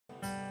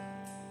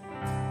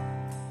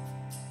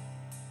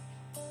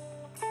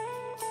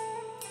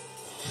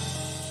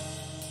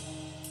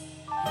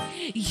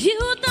You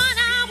thought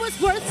I was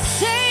worth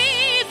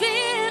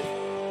saving,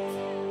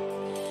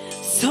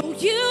 so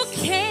you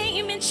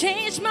came and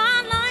changed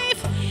my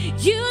life.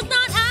 You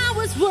thought I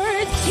was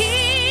worth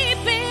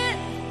keeping,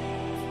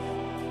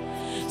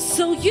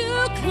 so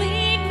you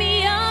cleaned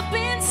me up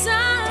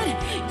inside.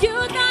 You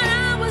thought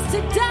I was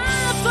to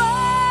die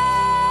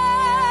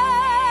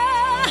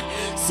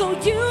for, so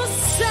you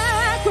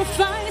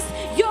sacrificed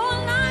your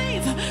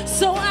life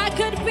so I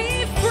could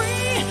be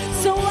free,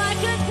 so I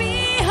could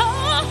be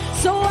whole,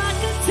 so I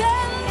could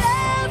tell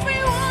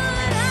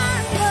everyone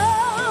I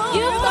know.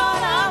 You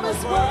thought I was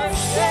worth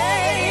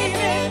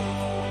saving,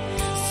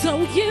 so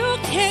you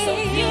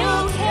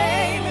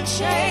came and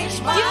changed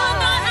my life. You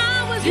thought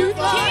I was worth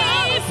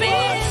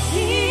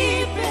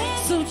keeping,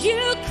 so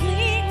you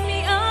cleaned me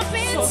up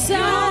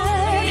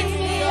inside.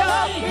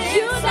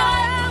 You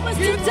thought I was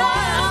to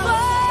die for.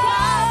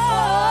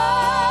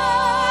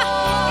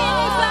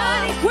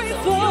 Anybody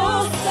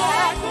grateful?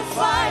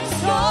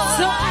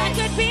 So I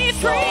could be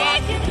free,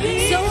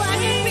 so I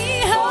could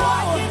be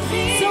whole,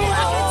 so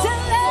I could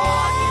tell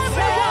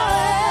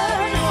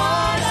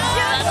everyone.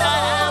 You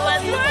thought I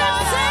was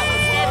worth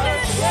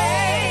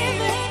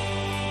saving,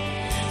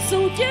 so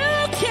you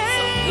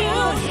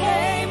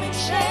came and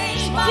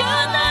changed my life. You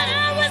thought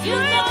I was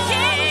worth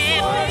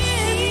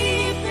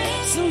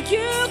keeping, so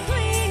you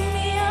cleaned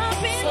me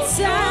up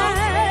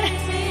inside.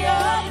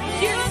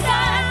 You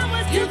thought I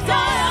was to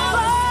die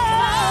for,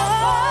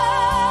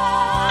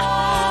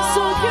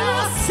 so you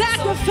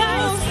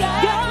sacrificed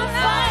your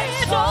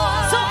life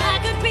so I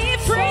could be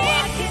free,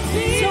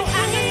 so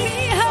I could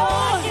be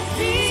whole,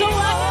 so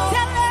I could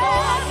tell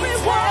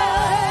everyone.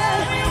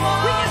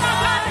 We give our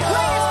God the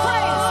greatest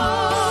praise.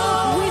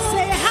 We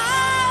say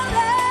hallelujah,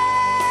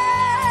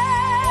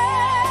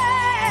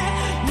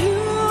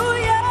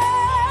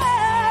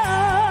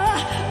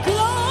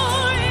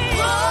 glory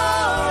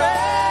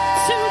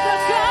to the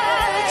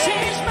God that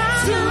changed my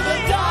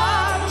life.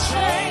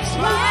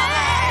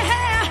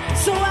 Yeah,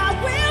 so I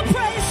will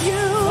praise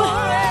you.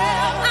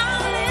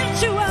 I'll lift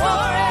you up.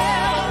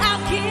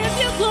 I'll give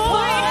you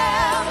glory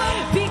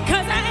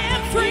because I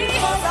am free,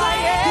 because I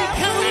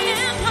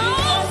am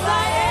whole.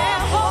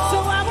 So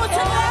I will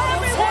tell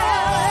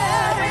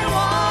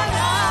everyone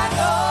I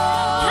know.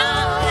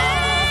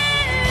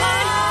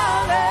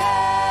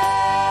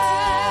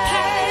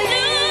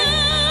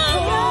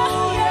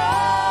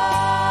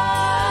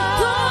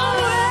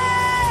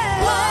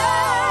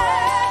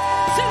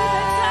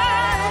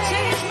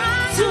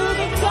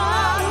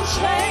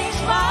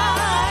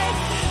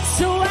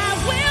 So I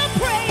will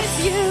praise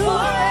you.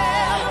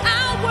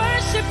 I'll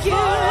worship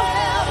you.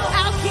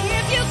 I'll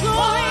give you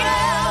glory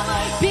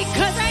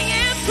because I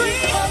am free,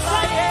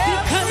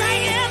 because I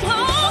am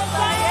whole.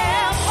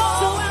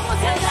 So I will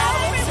tell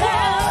everyone.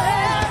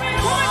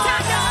 One more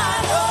time,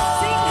 God.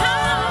 Sing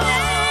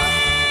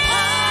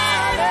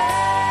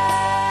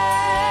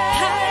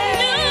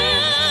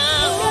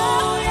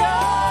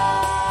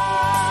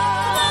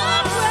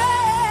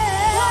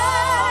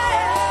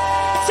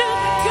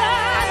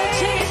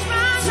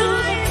to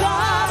the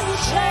God who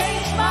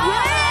changed my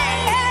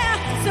life. Yeah,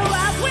 so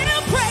I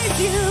will praise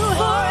you.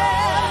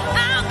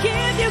 I'll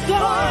give you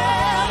glory.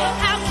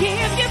 I'll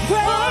give you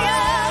praise.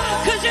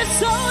 'Cause you're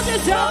so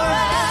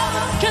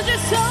deserving. 'Cause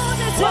you're so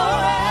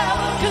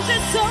deserving. 'Cause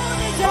you're so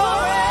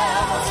deserving.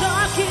 So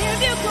I'll give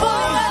you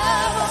glory.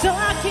 So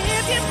I'll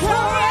give you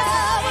praise.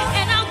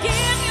 And I'll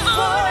give you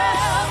honor.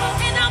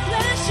 And I'll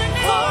bless your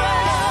name.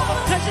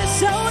 'Cause you're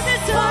so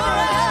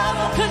deserving.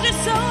 'Cause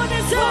you're so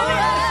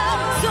deserving.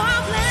 So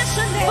I'll bless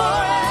your name.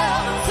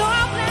 So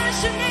I'll bless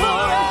your name.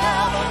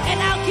 And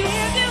I'll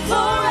give you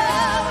glory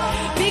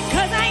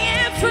because I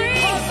am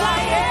free,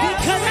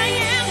 because I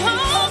am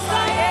whole.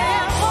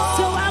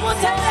 So I will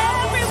tell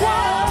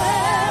everyone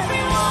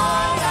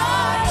I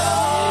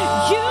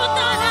know. You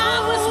thought I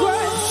was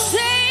worth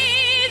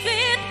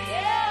saving,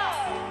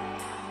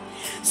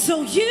 so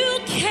you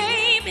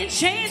came and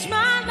changed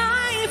my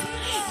life.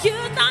 You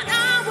thought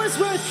I was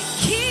worth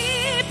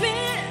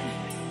keeping,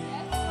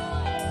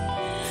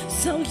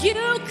 so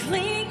you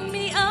cleaned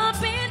me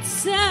up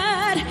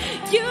inside.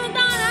 You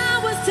thought I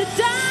was to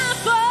die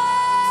for.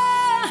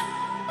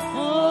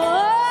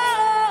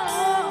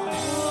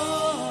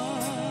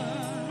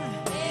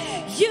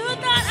 You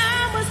thought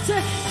I was to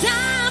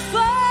die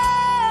for.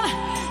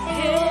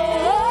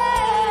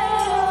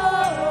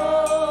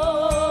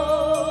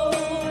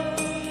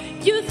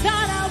 You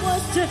thought I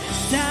was to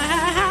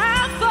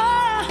die for.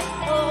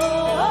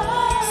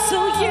 So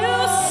you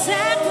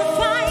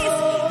sacrificed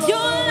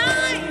your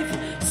life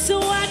so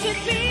I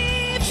could be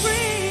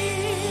free.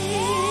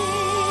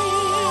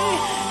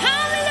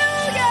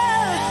 Hallelujah.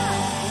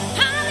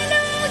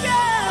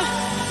 Hallelujah.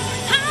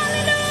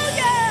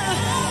 Hallelujah.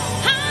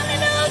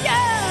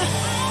 Hallelujah.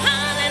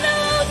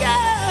 Hallelujah.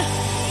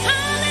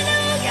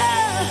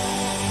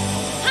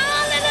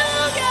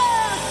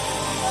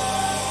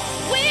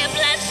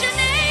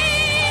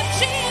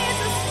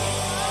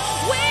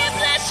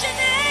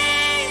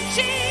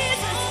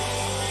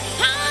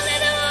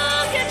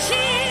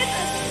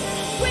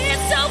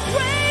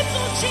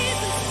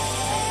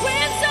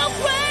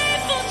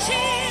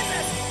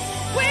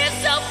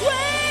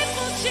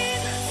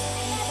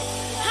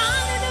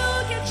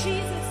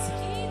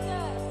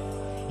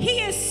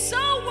 is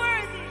so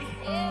worthy.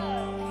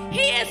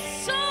 He is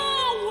so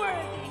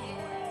worthy.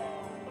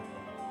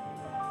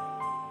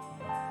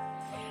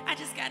 I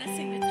just gotta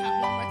sing the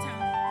top one more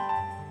time.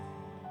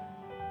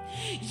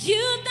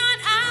 You thought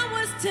I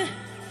was to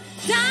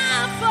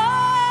die for.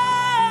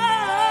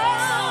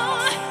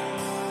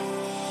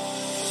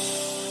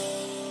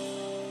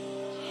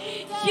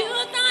 You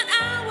thought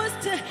I was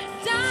to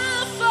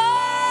die for.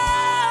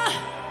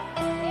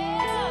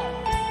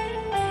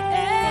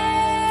 Yeah.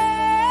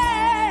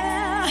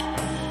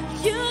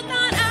 You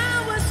thought I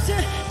was to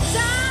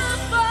die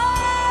for.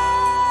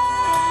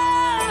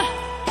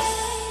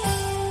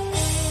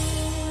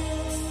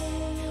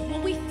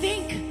 When we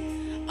think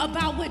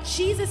about what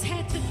Jesus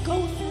had to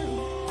go through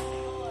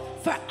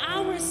for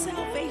our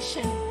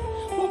salvation,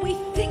 when we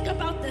think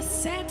about the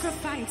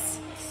sacrifice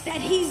that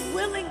he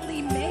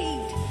willingly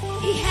made,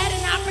 he had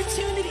an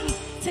opportunity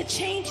to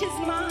change his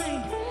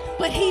mind,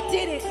 but he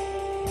did it.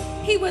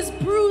 He was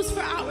bruised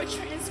for our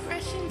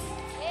transgressions.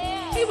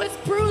 He was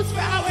bruised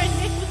for our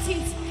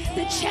iniquities.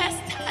 The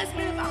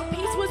chastisement of our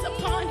peace was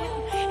upon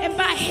him, and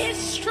by his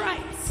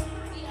stripes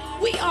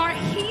we are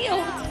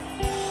healed.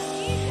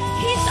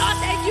 He thought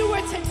that you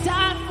were to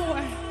die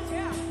for.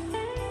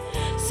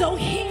 So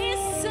he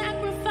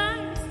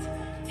sacrificed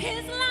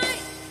his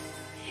life,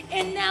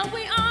 and now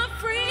we are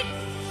free,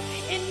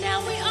 and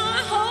now we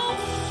are whole,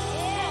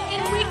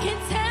 and we can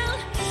tell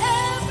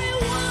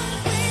everyone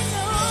we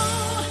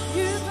know.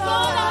 You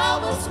thought I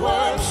was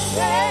worth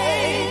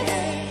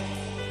saving,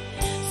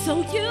 so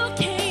you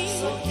came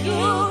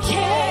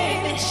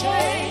and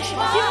changed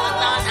my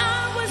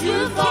life. You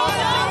thought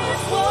I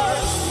was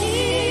worth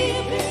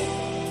leaving,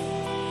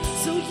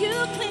 so you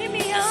cleaned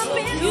me up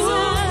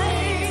inside.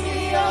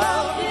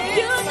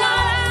 You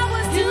thought I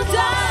was to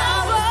die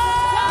for,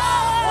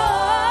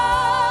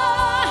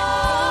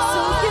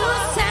 so you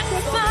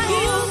sacrificed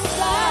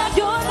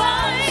your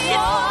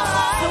life,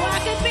 so I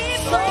could be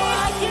free, so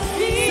I could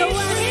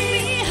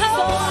be whole,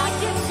 so I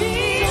can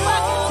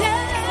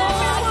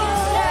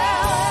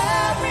tell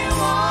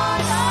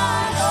everyone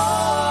I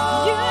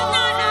know. You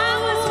thought I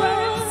was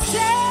worth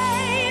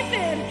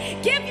saving.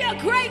 Give your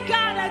great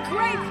God a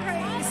great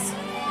praise.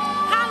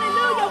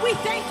 Hallelujah. We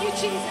thank you,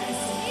 Jesus.